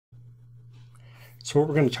So what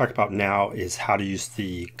we're going to talk about now is how to use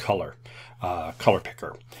the color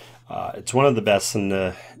picker. It's one of the best in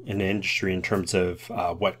the industry in terms of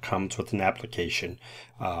what comes with an application.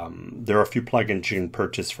 There are a few plugins you can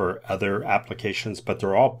purchase for other applications, but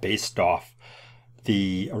they're all based off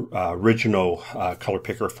the original color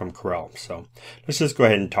picker from Corel. So let's just go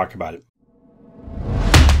ahead and talk about it.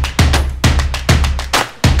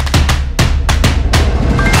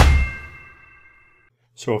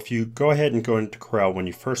 So if you go ahead and go into Corel, when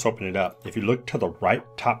you first open it up, if you look to the right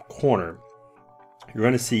top corner, you're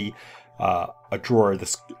going to see a drawer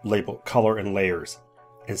that's labeled color and layers.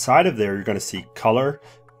 Inside of there, you're going to see color,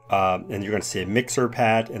 and you're going to see a mixer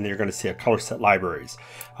pad, and then you're going to see a color set libraries.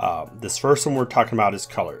 This first one we're talking about is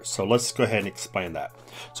colors. So let's go ahead and explain that.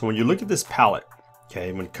 So when you look at this palette,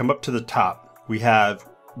 okay, when you come up to the top, we have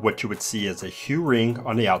what you would see as a hue ring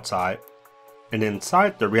on the outside, and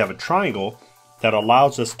inside there we have a triangle that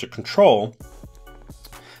allows us to control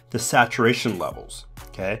the saturation levels.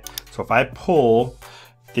 Okay, so if I pull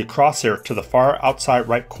the crosshair to the far outside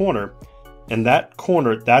right corner, in that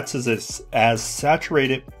corner, that's as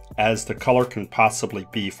saturated as the color can possibly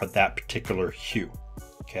be for that particular hue.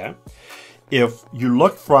 Okay, if you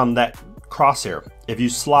look from that crosshair, if you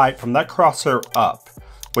slide from that crosshair up,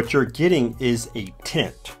 what you're getting is a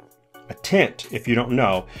tint. A tint, if you don't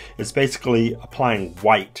know, is basically applying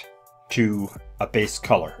white to a base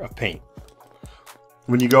color of paint.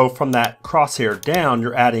 When you go from that crosshair down,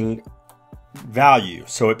 you're adding value,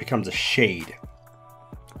 so it becomes a shade.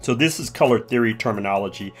 So this is color theory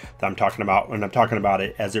terminology that I'm talking about when I'm talking about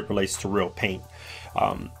it as it relates to real paint.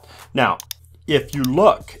 Now, if you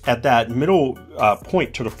look at that middle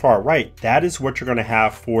point to the far right, that is what you're going to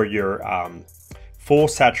have for your full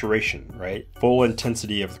saturation, right? Full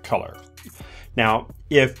intensity of the color. Now,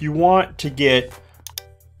 if you want to get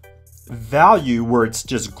value where it's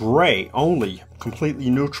just gray only, completely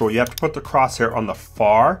neutral, you have to put the crosshair on the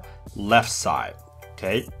far left side.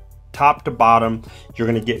 Okay, top to bottom, you're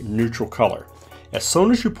going to get neutral color. As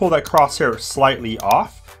soon as you pull that crosshair slightly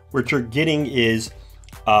off, what you're getting is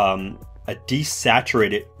a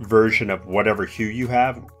desaturated version of whatever hue you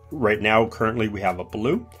have. Right now, currently we have a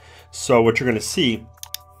blue. So what you're going to see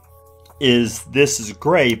is this is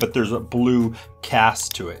gray, but there's a blue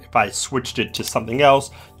cast to it. If I switched it to something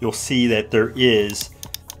else, you'll see that there is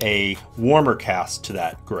a warmer cast to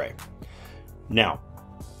that gray. Now,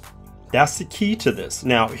 that's the key to this.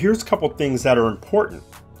 Now, here's a couple things that are important.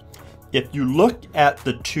 If you look at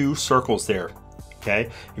the two circles there, okay,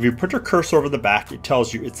 if you put your cursor over the back, it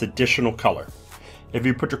tells you it's additional color. If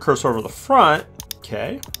you put your cursor over the front,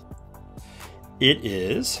 okay, it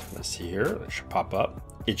is, let's see here, that should pop up.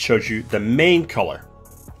 It shows you the main color.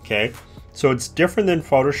 Okay, so it's different than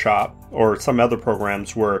Photoshop or some other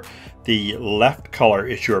programs where the left color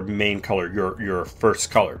is your main color, your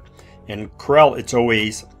first color. In Corel, it's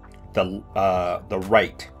always the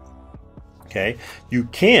right. Okay, you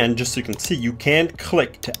can, just so you can see, you can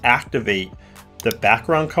click to activate the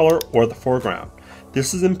background color or the foreground.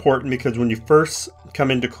 This is important because when you first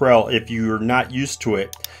come into Corel, if you're not used to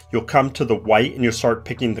it, you'll come to the white and you'll start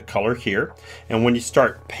picking the color here. And when you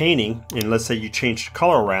start painting, and let's say you change the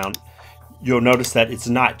color around, you'll notice that it's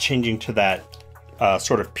not changing to that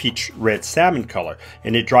sort of peach red salmon color,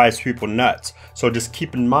 and it drives people nuts. So just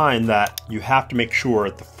keep in mind that you have to make sure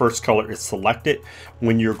the first color is selected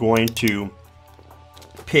when you're going to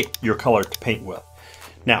pick your color to paint with.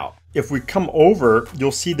 Now, if we come over,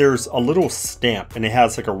 you'll see there's a little stamp and it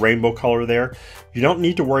has like a rainbow color there. You don't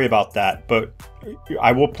need to worry about that, but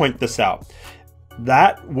I will point this out.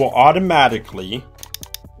 That will automatically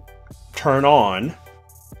turn on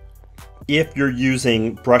if you're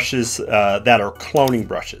using brushes that are cloning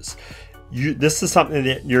brushes. This is something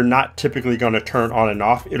that you're not typically going to turn on and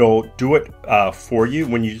off. It'll do it for you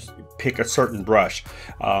when you pick a certain brush.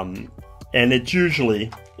 And it usually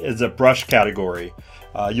is a brush category.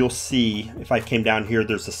 You'll see, if I came down here,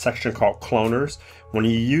 there's a section called cloners. When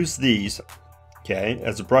you use these, okay,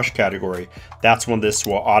 as a brush category, that's when this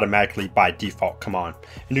will automatically by default come on.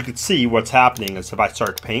 And you can see what's happening is if I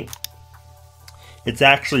start to paint, it's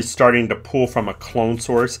actually starting to pull from a clone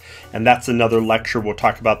source, and that's another lecture. We'll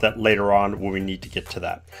talk about that later on when we need to get to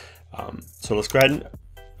that. So let's go ahead and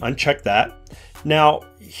uncheck that. Now,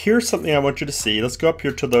 here's something I want you to see. Let's go up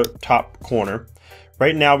here to the top corner.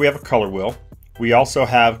 Right now we have a color wheel. We also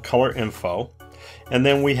have color info, and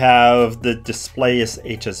then we have the display as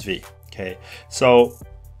HSV. Okay, so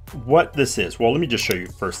what this is, well, let me just show you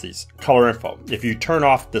first these color info. If you turn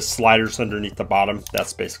off the sliders underneath the bottom,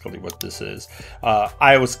 that's basically what this is.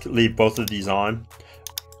 I always leave both of these on.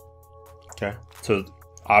 Okay, so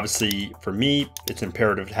obviously for me, it's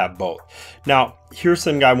imperative to have both. Now, here's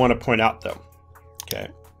something I want to point out though, okay,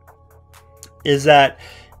 is that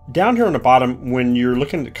down here on the bottom, when you're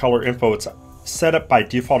looking at color info, it's set up by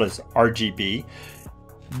default as RGB.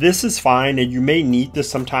 This is fine, and you may need this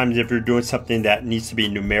sometimes if you're doing something that needs to be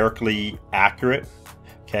numerically accurate,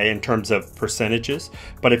 okay, in terms of percentages.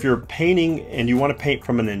 But if you're painting and you want to paint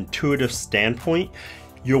from an intuitive standpoint,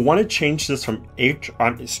 you'll want to change this from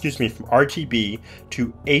RGB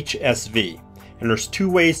to HSV. And there's two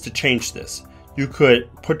ways to change this. You could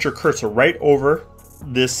put your cursor right over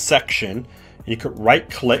this section, and you could right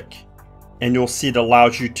click, and you'll see it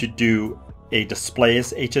allows you to do a display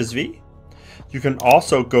as HSV. You can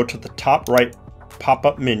also go to the top right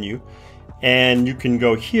pop-up menu, and you can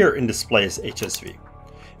go here and display as HSV.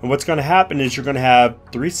 And what's going to happen is you're going to have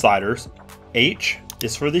three sliders. H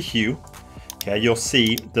is for the hue. Okay, you'll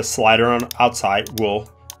see the slider on the outside will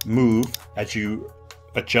move as you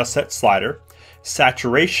adjust that slider.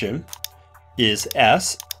 Saturation is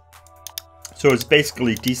S. So it's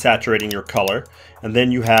basically desaturating your color. And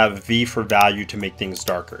then you have V for value to make things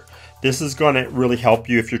darker. This is going to really help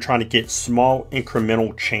you if you're trying to get small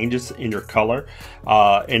incremental changes in your color,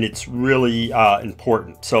 and it's really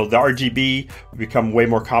important. So the RGB will become way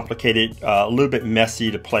more complicated, a little bit messy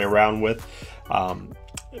to play around with.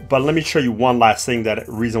 But let me show you one last thing, that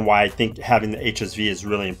reason why I think having the HSV is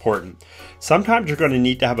really important. Sometimes you're going to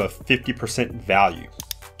need to have a 50% value.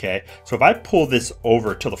 Okay, so if I pull this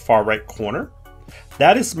over to the far right corner,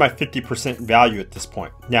 that is my 50% value at this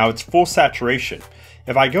point. Now it's full saturation.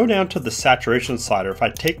 If I go down to the saturation slider, if I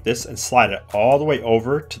take this and slide it all the way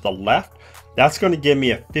over to the left, that's going to give me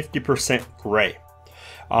a 50% gray.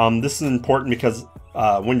 This is important because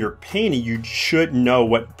when you're painting, you should know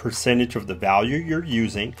what percentage of the value you're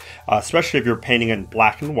using, especially if you're painting in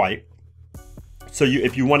black and white. So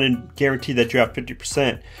if you want to guarantee that you have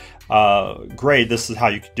 50% gray, this is how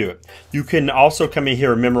you can do it. You can also come in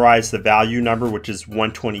here and memorize the value number, which is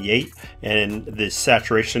 128, and the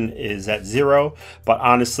saturation is at 0. But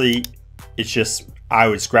honestly, it's just, I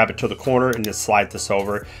always grab it to the corner and just slide this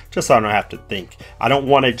over, just so I don't have to think. I don't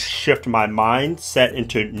want to shift my mindset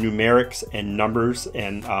into numerics and numbers,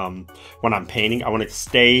 and when I'm painting, I want to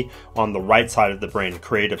stay on the right side of the brain, the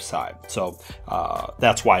creative side. So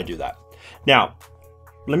that's why I do that. Now,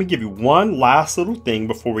 let me give you one last little thing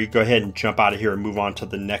before we go ahead and jump out of here and move on to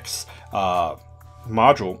the next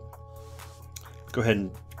module. Go ahead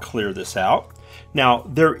and clear this out. Now,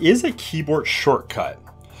 there is a keyboard shortcut.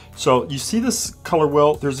 So you see this color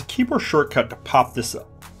wheel, there's a keyboard shortcut to pop this,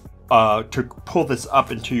 to pull this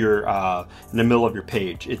up into your, in the middle of your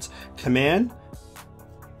page. It's Command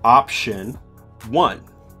Option 1.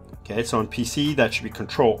 Okay, so on PC, that should be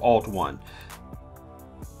Control Alt 1.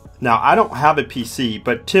 Now, I don't have a PC,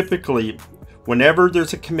 but typically, whenever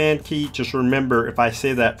there's a command key, just remember, if I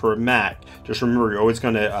say that for a Mac, just remember you're always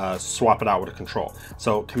going to swap it out with a control.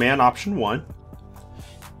 So, Command Option 1.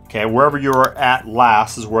 Okay, wherever you're at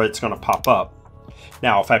last is where it's going to pop up.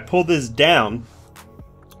 Now, if I pull this down,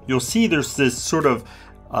 you'll see there's this sort of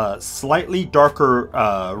slightly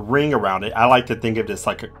darker ring around it. I like to think of this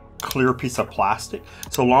like a clear piece of plastic.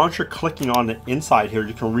 So long as you're clicking on the inside here,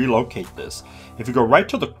 you can relocate this. If you go right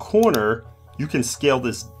to the corner, you can scale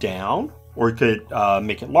this down, or you could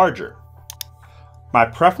make it larger. My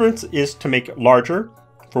preference is to make it larger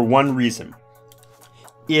for one reason.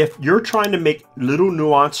 If you're trying to make little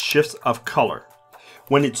nuanced shifts of color,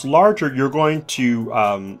 when it's larger, you're going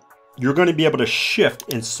to be able to shift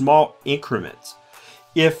in small increments.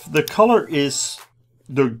 If the color is,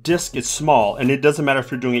 the disc is small, and it doesn't matter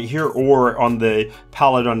if you're doing it here or on the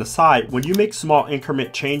palette on the side, when you make small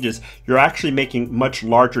increment changes, you're actually making much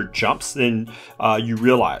larger jumps than you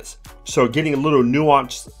realize. So getting a little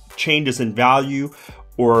nuanced changes in value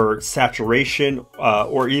or saturation,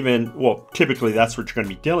 or even, well, typically that's what you're going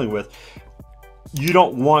to be dealing with. You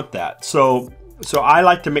don't want that. So I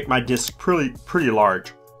like to make my disc pretty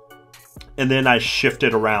large, and then I shift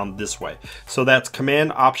it around this way. So that's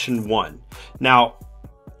Command Option 1. Now,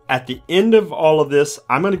 at the end of all of this,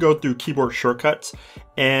 I'm going to go through keyboard shortcuts,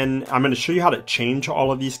 and I'm going to show you how to change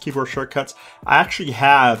all of these keyboard shortcuts. I actually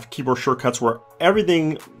have keyboard shortcuts where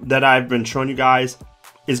everything that I've been showing you guys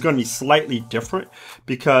is going to be slightly different,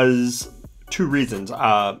 because two reasons.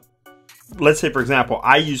 Let's say, for example,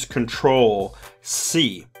 I use Control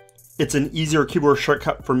C. It's an easier keyboard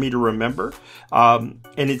shortcut for me to remember, and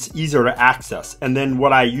it's easier to access. And then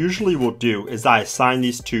what I usually will do is I assign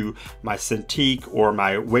these to my Cintiq or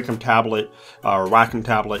my Wacom tablet or Wacom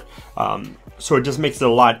tablet, so it just makes it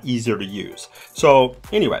a lot easier to use. So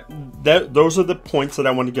anyway, those are the points that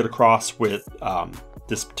I want to get across with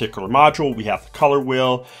this particular module. We have the color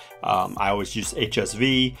wheel. I always use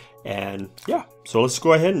HSV, and yeah, so let's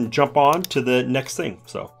go ahead and jump on to the next thing.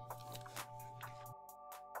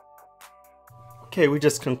 Okay, we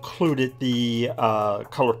just concluded the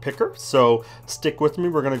color picker, so stick with me.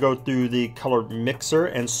 We're going to go through the color mixer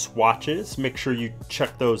and swatches. Make sure you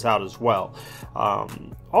check those out as well.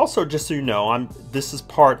 Also, just so you know, this is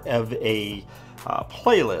part of a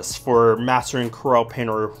playlist for Mastering Corel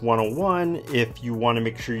Painter 101. If you want to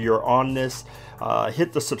make sure you're on this,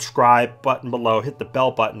 hit the subscribe button below, hit the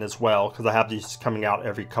bell button as well, because I have these coming out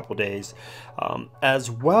every couple days.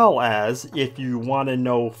 As well as if you want to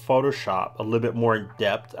know Photoshop a little bit more in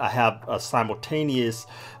depth, I have a simultaneous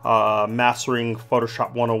Mastering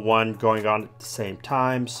Photoshop 101 going on at the same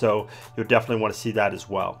time, so you'll definitely want to see that as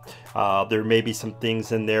well. There may be some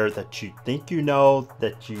things in there that you think you know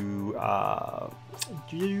that you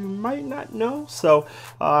might not know, so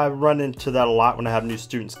I run into that a lot when I have new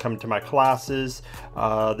students come to my classes.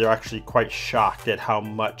 They're actually quite shocked at how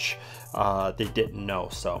much they didn't know,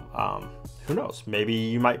 so who knows, maybe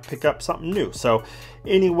you might pick up something new. So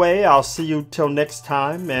anyway, I'll see you till next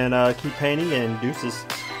time, and keep painting, and deuces.